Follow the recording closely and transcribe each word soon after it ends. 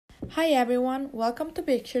Hi everyone, welcome to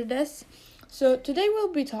Picture This. So today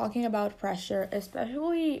we'll be talking about pressure,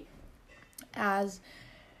 especially as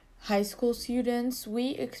high school students.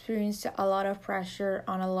 We experienced a lot of pressure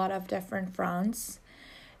on a lot of different fronts.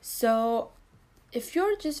 So if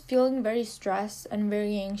you're just feeling very stressed and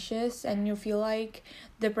very anxious and you feel like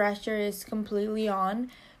the pressure is completely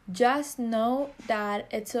on, just know that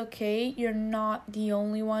it's okay. You're not the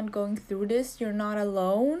only one going through this. You're not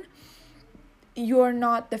alone. You're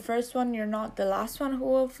not the first one, you're not the last one who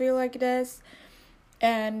will feel like this,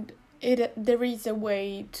 and there is a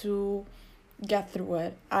way to get through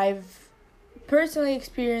it. I've personally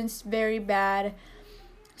experienced very bad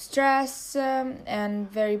stress and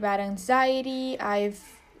very bad anxiety.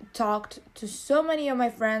 I've talked to so many of my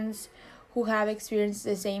friends who have experienced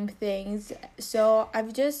the same things, so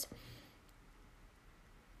I've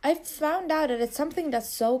found out that it's something that's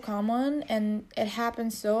so common and it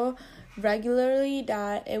happens so regularly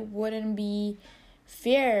that it wouldn't be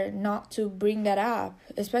fair not to bring that up,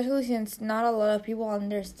 especially since not a lot of people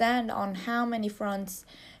understand on how many fronts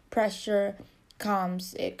pressure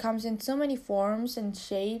comes. It comes in so many forms and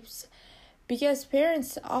shapes because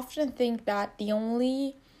parents often think that the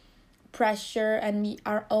only pressure and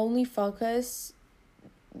our only focus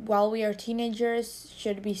while we are teenagers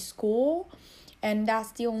should be school, and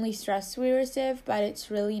that's the only stress we receive, but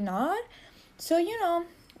it's really not. So,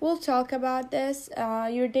 we'll talk about this.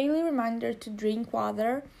 Your daily reminder to drink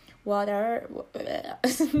water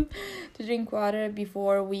to drink water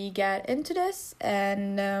before we get into this.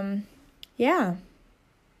 And yeah.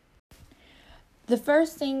 The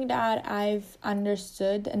first thing that I've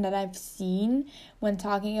understood and that I've seen when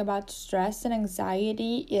talking about stress and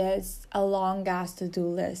anxiety is a long ass to-do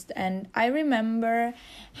list. And I remember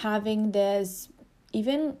having this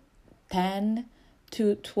even 10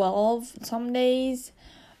 to 12 some days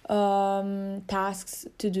tasks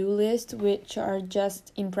to-do list, which are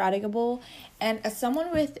just impracticable. And as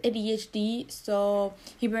someone with ADHD, so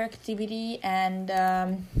hyperactivity and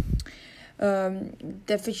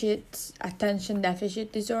attention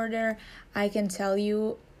deficit disorder, I can tell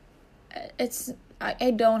you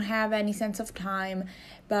I don't have any sense of time,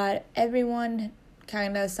 but everyone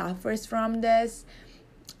kind of suffers from this.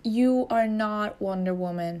 You are not Wonder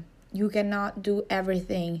Woman. You cannot do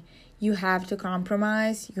everything. You have to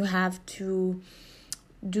compromise. You have to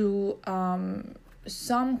do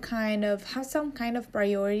some kind of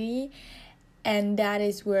priority, and that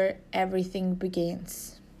is where everything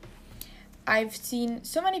begins. I've seen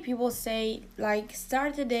so many people say, like,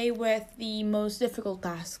 start the day with the most difficult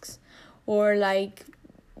tasks, or like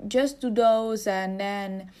just do those and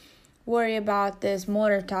then worry about this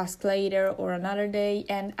smaller task later or another day.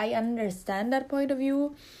 And I understand that point of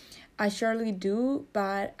view. I surely do,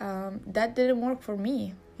 but that didn't work for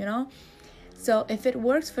me, So if it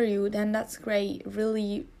works for you, then that's great,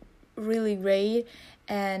 really, really great.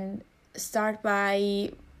 And start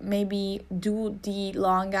by maybe do the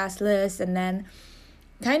long ass list and then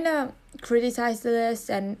kind of criticize the list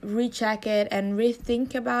and recheck it and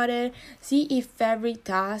rethink about it. See if every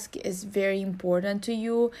task is very important to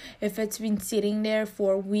you, if it's been sitting there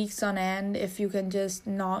for weeks on end, if you can just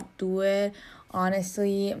not do it.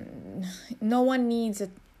 Honestly, no one needs a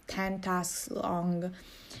 10 tasks long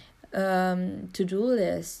to-do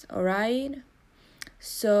list, all right?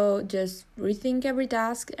 So just rethink every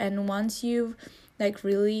task, and once you've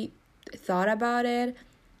really thought about it,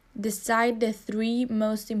 decide the 3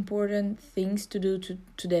 most important things to do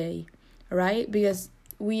today, all right? Because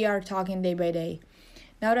we are talking day by day.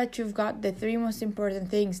 Now that you've got the 3 most important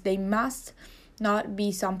things, they must not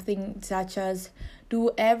be something such as do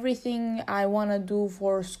everything I want to do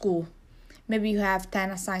for school. Maybe you have 10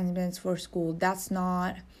 assignments for school. That's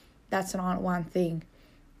not one thing.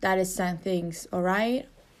 That is 10 things, all right?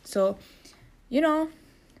 So,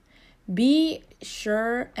 be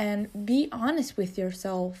sure and be honest with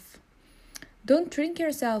yourself. Don't trick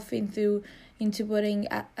yourself into putting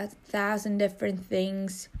a 1,000 different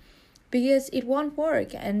things, because it won't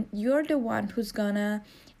work, and you're the one who's gonna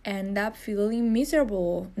end up feeling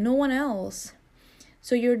miserable, no one else.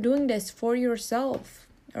 So you're doing this for yourself,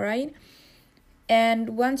 all right?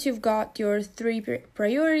 And once you've got your 3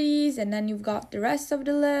 priorities and then you've got the rest of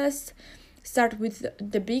the list, start with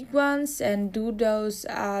the big ones and do those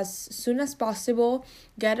as soon as possible.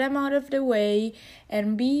 Get them out of the way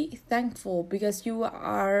and be thankful because you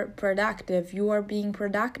are productive. You are being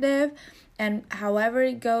productive, and however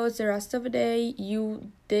it goes the rest of the day,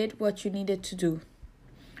 you did what you needed to do.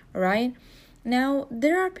 All right? Now,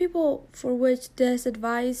 there are people for which this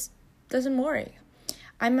advice doesn't work.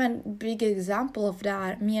 I'm a big example of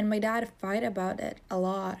that. Me and my dad fight about it a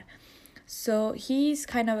lot. So he's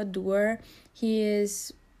kind of a doer. He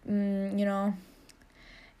is,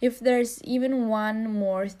 if there's even one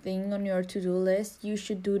more thing on your to-do list, you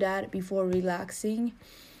should do that before relaxing.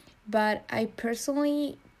 But I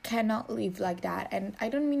personally cannot live like that, and I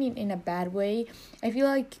don't mean it in a bad way. I feel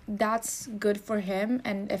like that's good for him,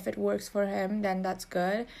 and if it works for him, then that's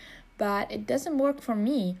good, but it doesn't work for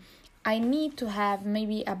me. I need to have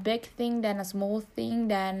maybe a big thing, then a small thing,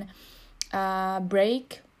 then a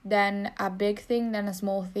break, then a big thing, then a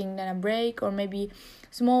small thing, then a break, or maybe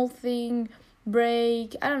small thing,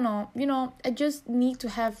 break. I don't know. I just need to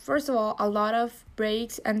have, first of all, a lot of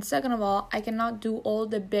breaks, and second of all, I cannot do all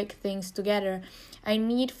the big things together. I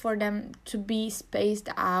need for them to be spaced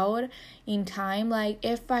out in time. Like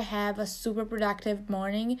if I have a super productive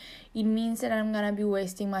morning, it means that I'm gonna be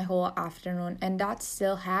wasting my whole afternoon, and that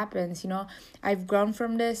still happens. I've grown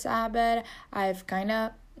from this habit. I've kind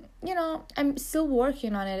of, I'm still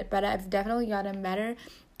working on it, but I've definitely gotten better,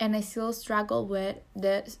 and I still struggle with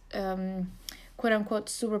this quote unquote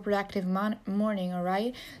super productive morning. All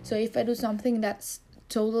right, so if I do something that's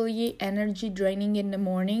totally energy draining in the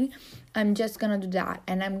morning, I'm just gonna do that,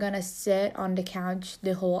 and I'm gonna sit on the couch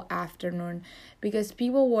the whole afternoon, because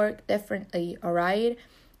people work differently. All right,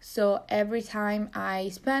 so every time I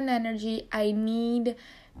spend energy, I need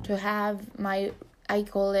to have my, I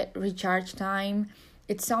call it recharge time.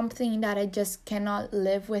 It's something that I just cannot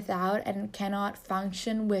live without and cannot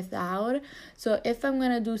function without. So if I'm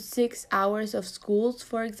gonna do 6 hours of schools,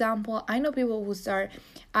 for example, I know people who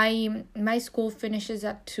my school finishes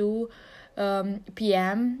at 2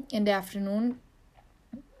 p.m. in the afternoon,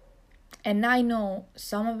 and I know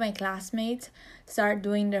some of my classmates start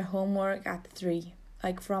doing their homework at 3,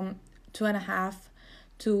 like from 2:30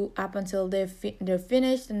 to up until they're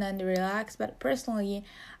finished, and then they relax. But personally,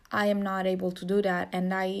 I am not able to do that,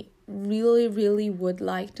 and I really, really would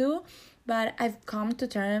like to, but I've come to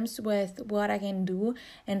terms with what I can do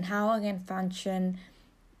and how I can function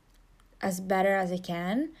as better as I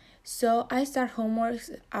can. So I start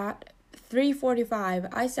homeworks at 3:45.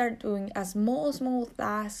 I start doing a small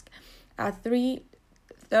task at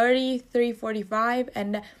 3:30, 3:45,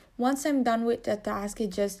 and once I'm done with the task, it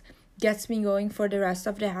just gets me going for the rest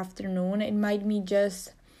of the afternoon. It might be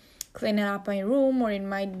just cleaning up my room, or it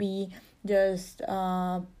might be just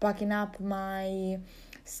packing up my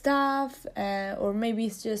stuff, or maybe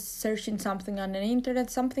it's just searching something on the internet,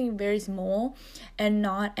 something very small and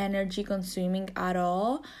not energy consuming at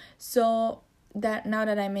all. So that now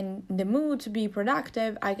that I'm in the mood to be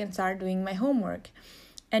productive, I can start doing my homework.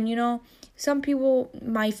 And some people,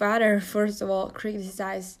 my father first of all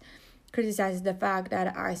criticizes the fact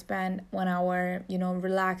that I spend 1 hour,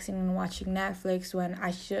 relaxing and watching Netflix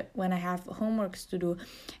when I have homeworks to do.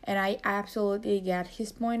 And I absolutely get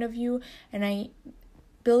his point of view, and I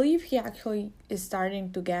believe he actually is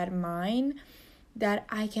starting to get mine, that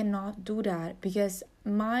I cannot do that because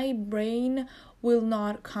my brain will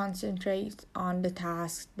not concentrate on the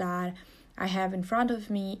task that I have in front of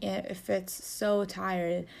me if it's so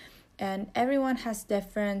tired. And everyone has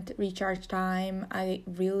different recharge time. I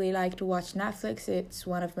really like to watch Netflix. It's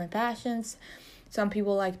one of my passions. Some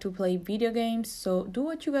people like to play video games. So do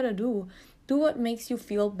what you gotta do. Do what makes you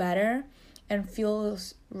feel better and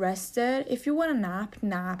feels rested. If you want to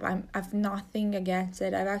nap. I've nothing against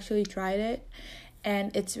it. I've actually tried it,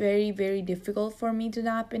 and it's very, very difficult for me to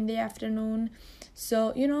nap in the afternoon.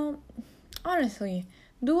 So, honestly,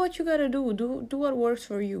 do what you gotta do. Do what works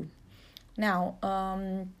for you. Now,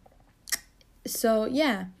 so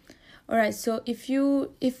yeah, all right. So if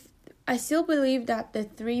I still believe that the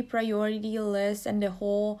 3 priority list and the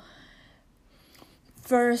whole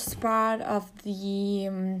first part of the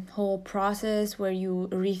whole process where you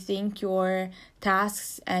rethink your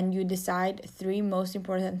tasks and you decide 3 most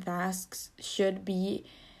important tasks should be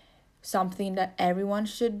something that everyone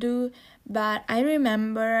should do. But I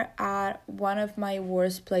remember at one of my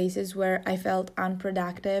worst places where I felt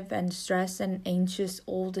unproductive and stressed and anxious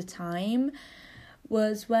all the time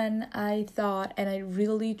was when I thought, and I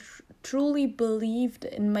really truly believed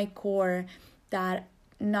in my core, that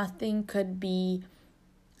nothing could be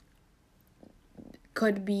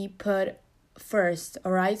put first.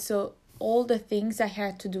 All right, so all the things I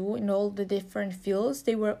had to do in all the different fields,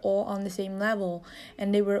 they were all on the same level,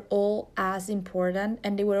 and they were all as important,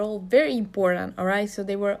 and they were all very important. All right, so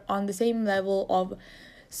they were on the same level of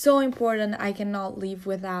so important I cannot live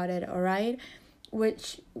without it. All right,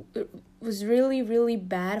 which was really, really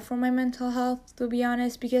bad for my mental health, to be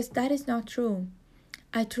honest, because that is not true.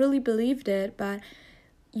 I truly believed it, but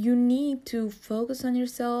you need to focus on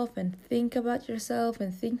yourself and think about yourself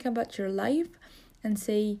and think about your life and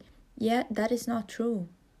say, yeah, that is not true.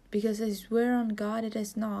 because I swear on God it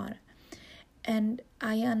is not. And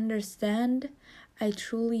I understand, I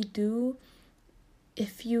truly do,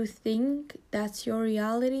 if you think that's your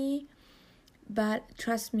reality, but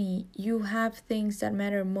trust me, you have things that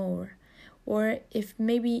matter more. Or if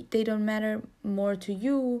maybe they don't matter more to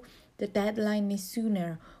you, the deadline is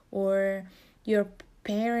sooner, or your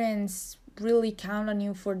parents really count on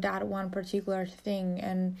you for that one particular thing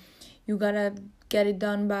and you gotta get it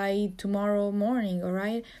done by tomorrow morning,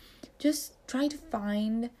 alright? Just try to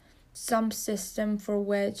find some system for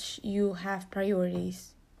which you have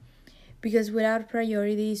priorities, because without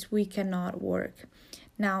priorities we cannot work.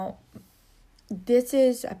 Now, this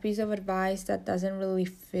is a piece of advice that doesn't really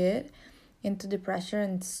fit into the pressure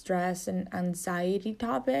and stress and anxiety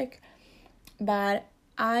topic, but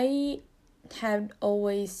I have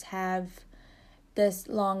always have this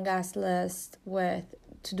long ass list with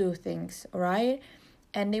to do things, alright?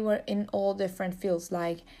 And they were in all different fields,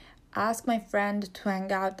 like ask my friend to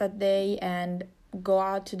hang out that day and go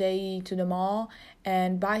out today to the mall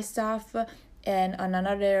and buy stuff. And on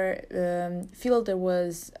another field there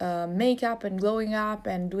was makeup and glowing up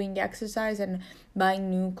and doing exercise and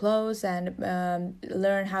buying new clothes and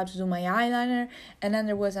learn how to do my eyeliner. And then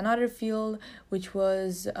there was another field which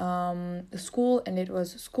was school, and it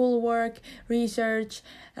was schoolwork, research,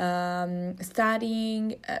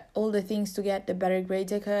 studying, all the things to get the better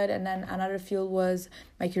grades I could. And then another field was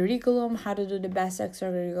my curriculum, how to do the best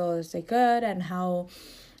extracurriculars I could, and how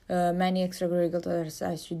many extracurriculars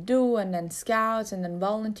I should do, and then scouts, and then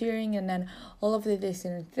volunteering, and then all of the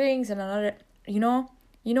different things. And another, you know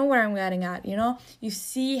where I'm getting at, you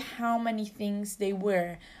see how many things they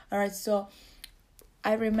were. All right, so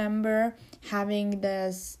I remember having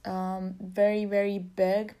this very, very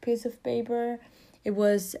big piece of paper. It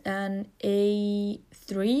was an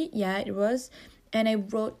A3, yeah, it was, and I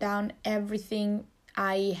wrote down everything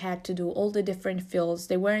I had to do, all the different fields.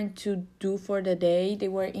 They weren't to do for the day, they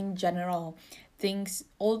were in general things,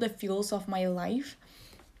 all the fields of my life.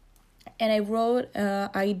 And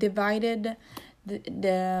I divided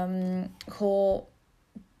the whole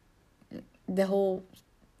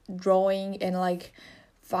drawing in like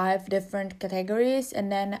 5 different categories, and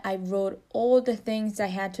then I wrote all the things I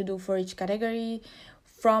had to do for each category,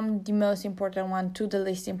 from the most important one to the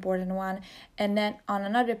least important one. And then on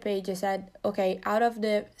another page I said, okay, out of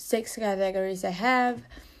the 6 categories I have,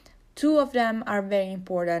 2 of them are very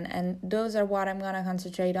important, and those are what I'm gonna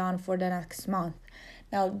concentrate on for the next month.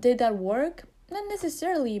 Now, did that work? Not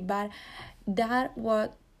necessarily, but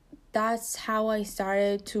that's how I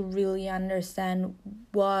started to really understand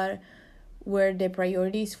what were the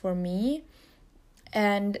priorities for me.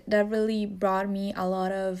 And that really brought me a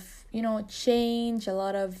lot of, change, a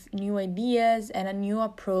lot of new ideas and a new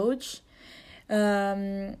approach.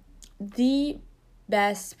 The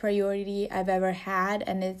best priority I've ever had,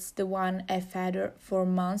 and it's the one I've had for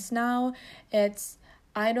months now, it's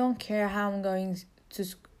I don't care how I'm going to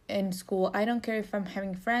in school. I don't care if I'm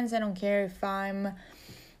having friends. I don't care if I'm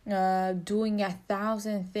doing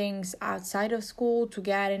 1,000 things outside of school to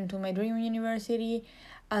get into my dream university,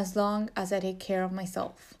 as long as I take care of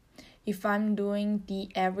myself. If I'm doing the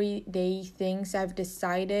everyday things I've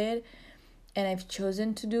decided and I've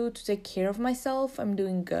chosen to do to take care of myself, I'm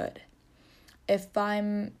doing good. If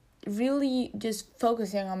I'm really just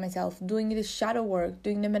focusing on myself, doing the shadow work,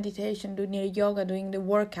 doing the meditation, doing the yoga, doing the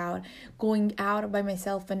workout, going out by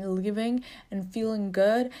myself and living and feeling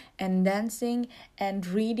good and dancing and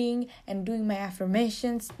reading and doing my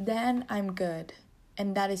affirmations, then I'm good.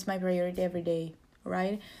 And that is my priority every day,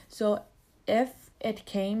 right? So if it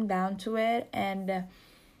came down to it, and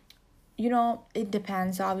it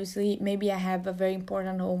depends, obviously. Maybe I have a very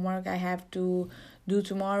important homework I have to do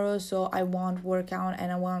tomorrow, so I won't work out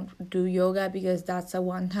and I won't do yoga because that's a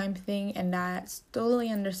one-time thing, and that's totally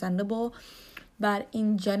understandable. But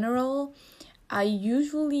in general, I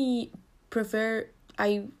usually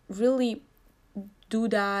I really do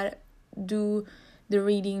the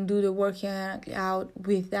reading, do the working out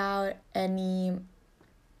without any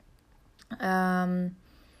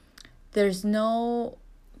there's no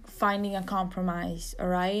finding a compromise, all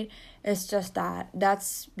right? It's just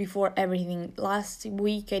that's before everything. Last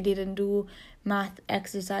week I didn't do math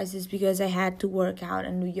exercises because I had to work out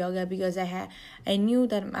and do yoga, because I knew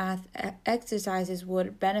that math exercises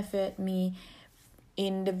would benefit me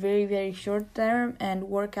in the very, very short term, and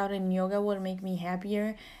workout and yoga would make me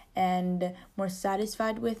happier and more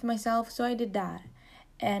satisfied with myself. So I did that.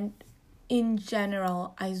 And in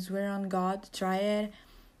general, I swear on God, try it.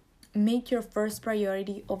 Make your first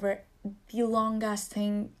priority over the longest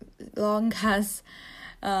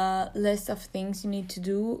list of things you need to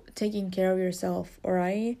do, taking care of yourself, all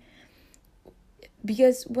right?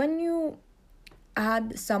 Because when you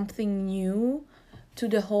add something new to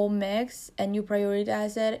the whole mix and you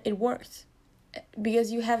prioritize it, it works.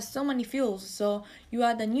 Because you have so many fuels, so you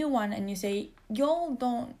add a new one and you say, y'all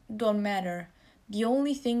don't matter. The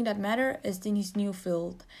only thing that matter is this new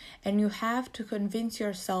field, and you have to convince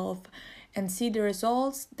yourself and see the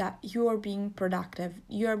results that you are being productive.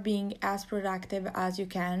 You are being as productive as you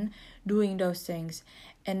can doing those things.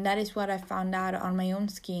 And that is what I found out on my own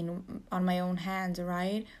skin, on my own hands,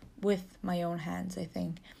 right? With my own hands, I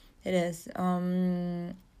think it is.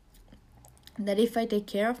 That if I take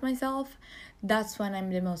care of myself, that's when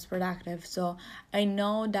I'm the most productive. So I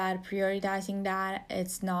know that prioritizing that,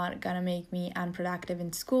 it's not gonna make me unproductive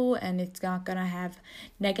in school, and it's not gonna have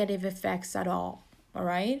negative effects at all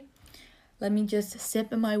right? Let me just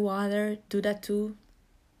sip my water, do that too.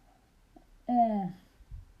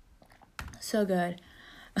 So good.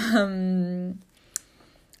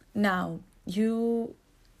 Now, you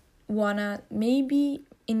wanna, maybe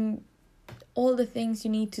in all the things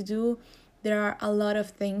you need to do, there are a lot of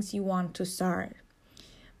things you want to start.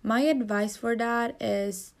 My advice for that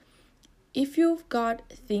is, if you've got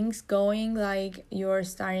things going, like you're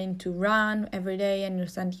starting to run every day and you're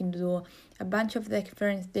starting to do a bunch of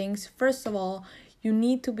different things, first of all, you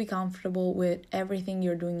need to be comfortable with everything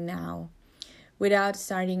you're doing now without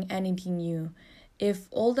starting anything new. If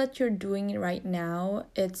all that you're doing right now,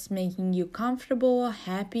 it's making you comfortable,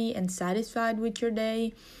 happy, and satisfied with your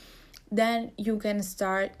day, then you can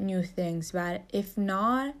start new things. But if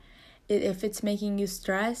not, if it's making you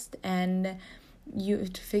stressed and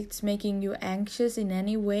if it's making you anxious in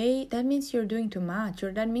any way, that means you're doing too much,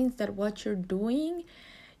 or that means that what you're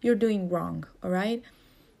doing wrong, all right?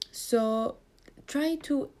 So try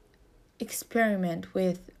to experiment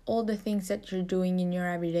with all the things that you're doing in your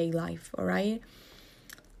everyday life, all right?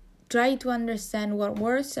 Try to understand what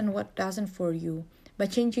works and what doesn't for you by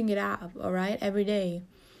changing it up, all right, every day.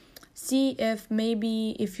 See if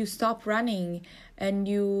maybe if you stop running and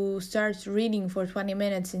you start reading for 20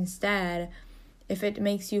 minutes instead, if it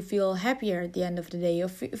makes you feel happier at the end of the day.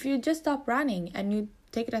 If you just stop running and you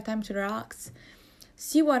take that time to relax,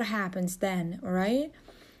 see what happens then, all right?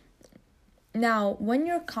 Now, when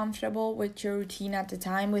you're comfortable with your routine at the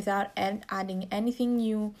time without adding anything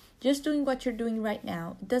new, just doing what you're doing right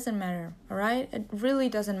now, it doesn't matter, all right? It really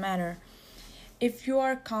doesn't matter. If you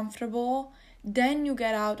are comfortable, then you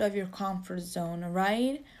get out of your comfort zone, all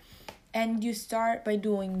right? And you start by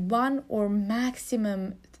doing one or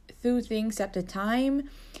maximum 2 things at a time,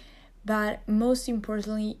 but most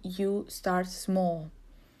importantly, you start small.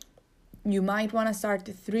 You might want to start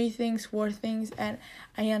 3 things, 4 things, and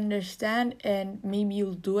I understand, and maybe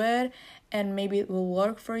you'll do it and maybe it will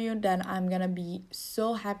work for you. Then I'm gonna be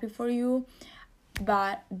so happy for you.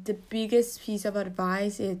 But the biggest piece of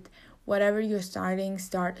advice is, whatever you're starting,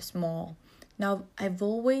 start small. Now, I've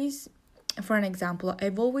always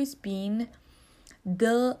been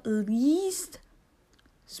the least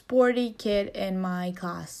sporty kid in my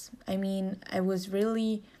class. I mean, I was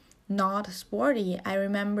really not sporty. I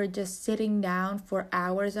remember just sitting down for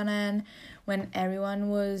hours on end when everyone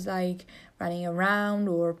was like running around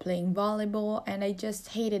or playing volleyball, and I just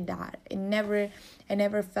hated that. I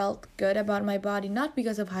never felt good about my body, not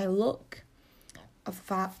because of how I looked.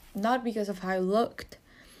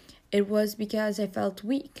 It was because I felt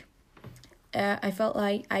weak. I felt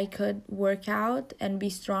like I could work out and be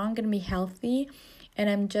strong and be healthy, and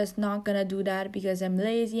I'm just not gonna do that because I'm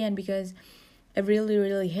lazy and because I really,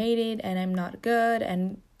 really hate it and I'm not good,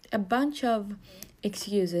 and a bunch of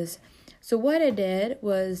excuses. So what I did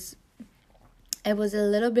was, I was a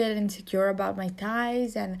little bit insecure about my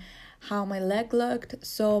thighs and how my leg looked.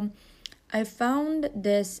 So I found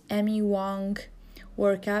this Emmy Wong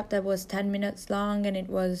workout that was 10 minutes long, and it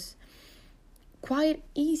was quite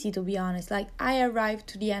easy, to be honest. Like, I arrived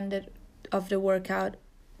to the end of the workout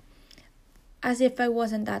as if I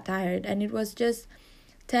wasn't that tired, and it was just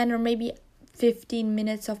 10 or maybe 15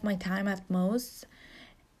 minutes of my time at most.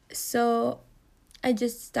 So I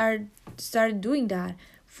just started doing that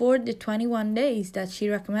for the 21 days that she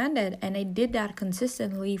recommended, and I did that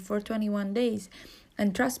consistently for 21 days.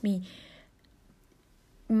 And trust me,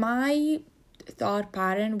 my thought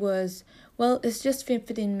pattern was, well, it's just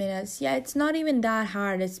 15 minutes. Yeah, it's not even that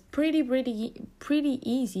hard. It's pretty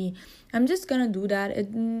easy. I'm just gonna do that.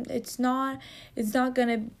 It's not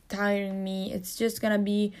gonna tire me. It's just gonna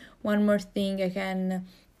be one more thing I can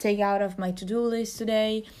take out of my to-do list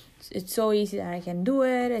today. It's so easy that I can do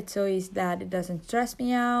it. It's so easy that it doesn't stress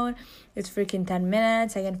me out. It's freaking 10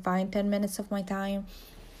 minutes. I can find 10 minutes of my time.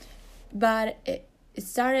 But it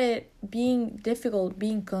started being difficult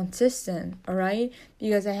being consistent, all right?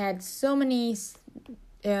 Because I had so many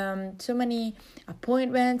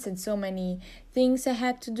appointments and so many things I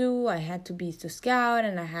had to do. I had to be to scout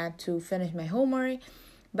and I had to finish my homework,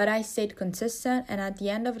 but I stayed consistent. And at the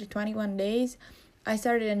end of the 21 days, I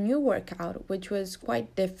started a new workout, which was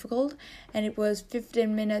quite difficult, and it was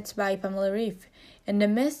 15 minutes by Pamela Reif. In the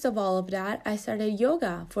midst of all of that, I started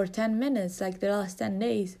yoga for 10 minutes, like the last 10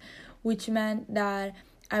 days, which meant that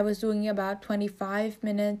I was doing about 25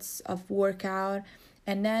 minutes of workout,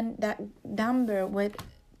 and then that number with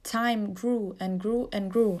time grew and grew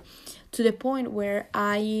and grew to the point where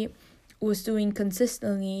I was doing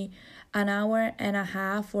consistently an hour and a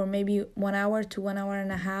half, or maybe 1 hour to 1 hour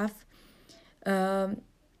and a half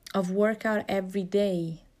of workout every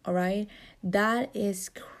day. All right, that is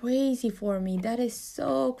crazy for me. That is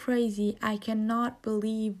so crazy. I cannot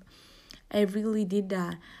believe I really did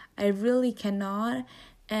that. I really cannot,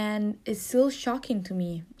 and it's still shocking to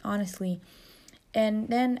me, honestly. And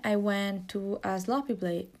then I went to a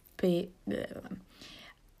sloppy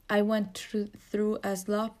I went through a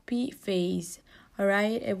sloppy phase. All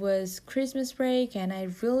right, it was Christmas break, and I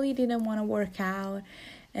really didn't want to work out,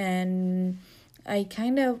 and I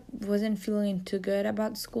kind of wasn't feeling too good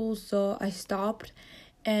about school, so I stopped.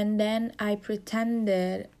 And then I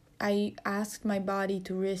asked my body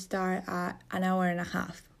to restart at an hour and a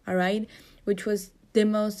half, all right, which was the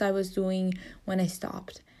most I was doing when I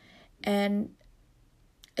stopped. And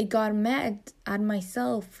I got mad at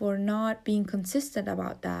myself for not being consistent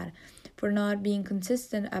about that, for not being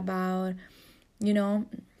consistent about,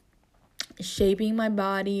 shaping my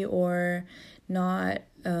body, or not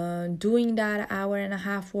doing that hour and a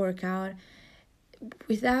half workout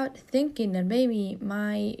without thinking that maybe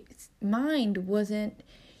my mind wasn't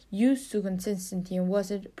used to consistency and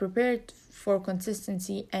wasn't prepared for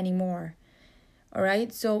consistency anymore. All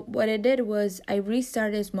right, so what I did was I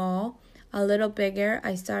restarted small, a little bigger.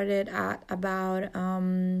 I started at about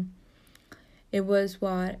it was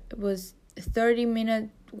 30-minute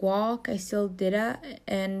walk. I still did it,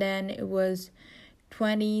 and then it was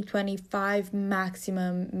 20-25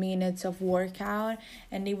 maximum minutes of workout,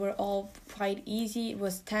 and they were all quite easy. It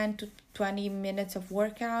was 10 to 20 minutes of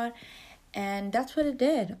workout, and that's what it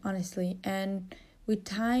did, honestly. And with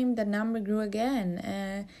time, the number grew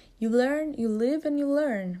again. You learn, you live, and you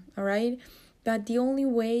learn, all right? But the only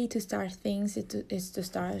way to start things is to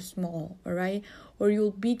start small, all right? Or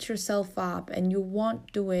you'll beat yourself up and you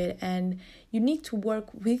won't do it. And you need to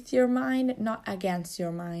work with your mind, not against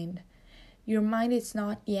your mind. Your mind is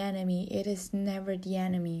not the enemy. It is never the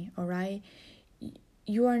enemy, all right?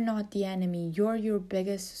 You are not the enemy. You're your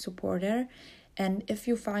biggest supporter. And if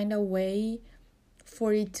you find a way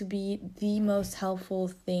for it to be the most helpful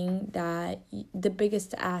thing, the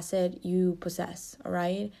biggest asset you possess, all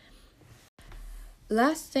right?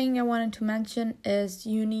 Last thing I wanted to mention is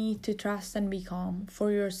you need to trust and be calm for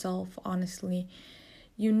yourself, honestly.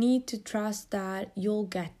 You need to trust that you'll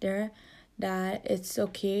get there, that it's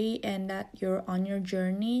okay, and that you're on your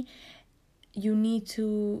journey. You need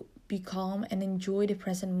to be calm and enjoy the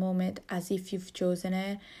present moment as if you've chosen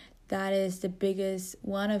it. That is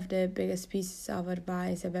one of the biggest pieces of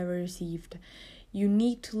advice I've ever received. You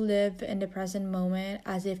need to live in the present moment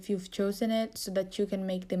as if you've chosen it, so that you can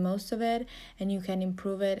make the most of it and you can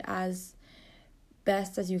improve it as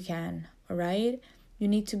best as you can, all right? You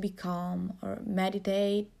need to be calm, or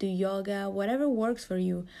meditate, do yoga, whatever works for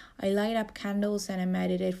you. I light up candles and I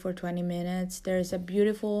meditate for 20 minutes. There's a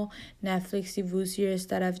beautiful Netflix TV series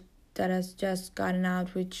that has just gotten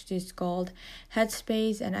out, which is called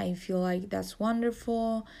Headspace, and I feel like that's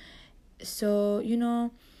wonderful. So,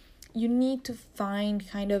 you need to find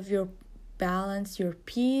kind of your balance, your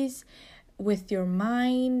peace with your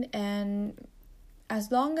mind, and as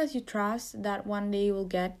long as you trust that one day you will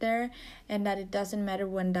get there, and that it doesn't matter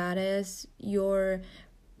when that is, your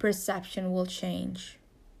perception will change.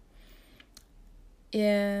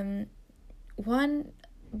 One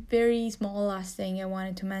very small last thing I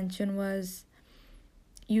wanted to mention was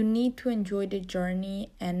you need to enjoy the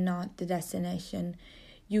journey and not the destination.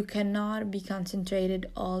 You cannot be concentrated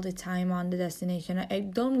all the time on the destination. I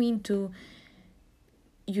don't mean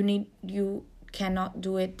you cannot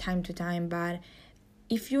do it time to time, but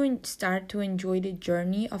if you start to enjoy the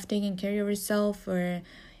journey of taking care of yourself, getting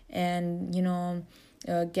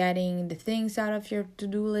the things out of your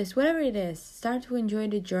to-do list, whatever it is, start to enjoy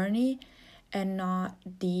the journey and not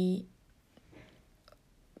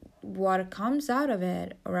what comes out of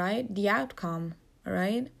it, all right? The outcome, all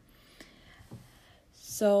right?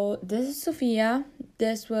 So this is Sophia.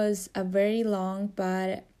 This was a very long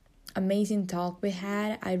but amazing talk we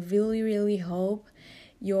had. I really, really hope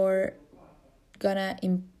you're gonna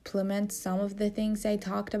implement some of the things I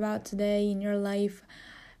talked about today in your life,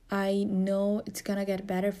 I know it's gonna get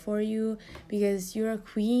better for you, because you're a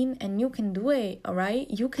queen and you can do it, alright?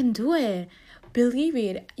 You can do it. Believe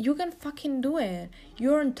it. You can fucking do it.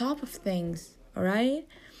 You're on top of things, alright?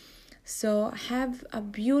 So have a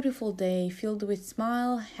beautiful day filled with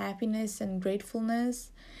smile, happiness, and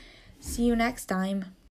gratefulness. See you next time.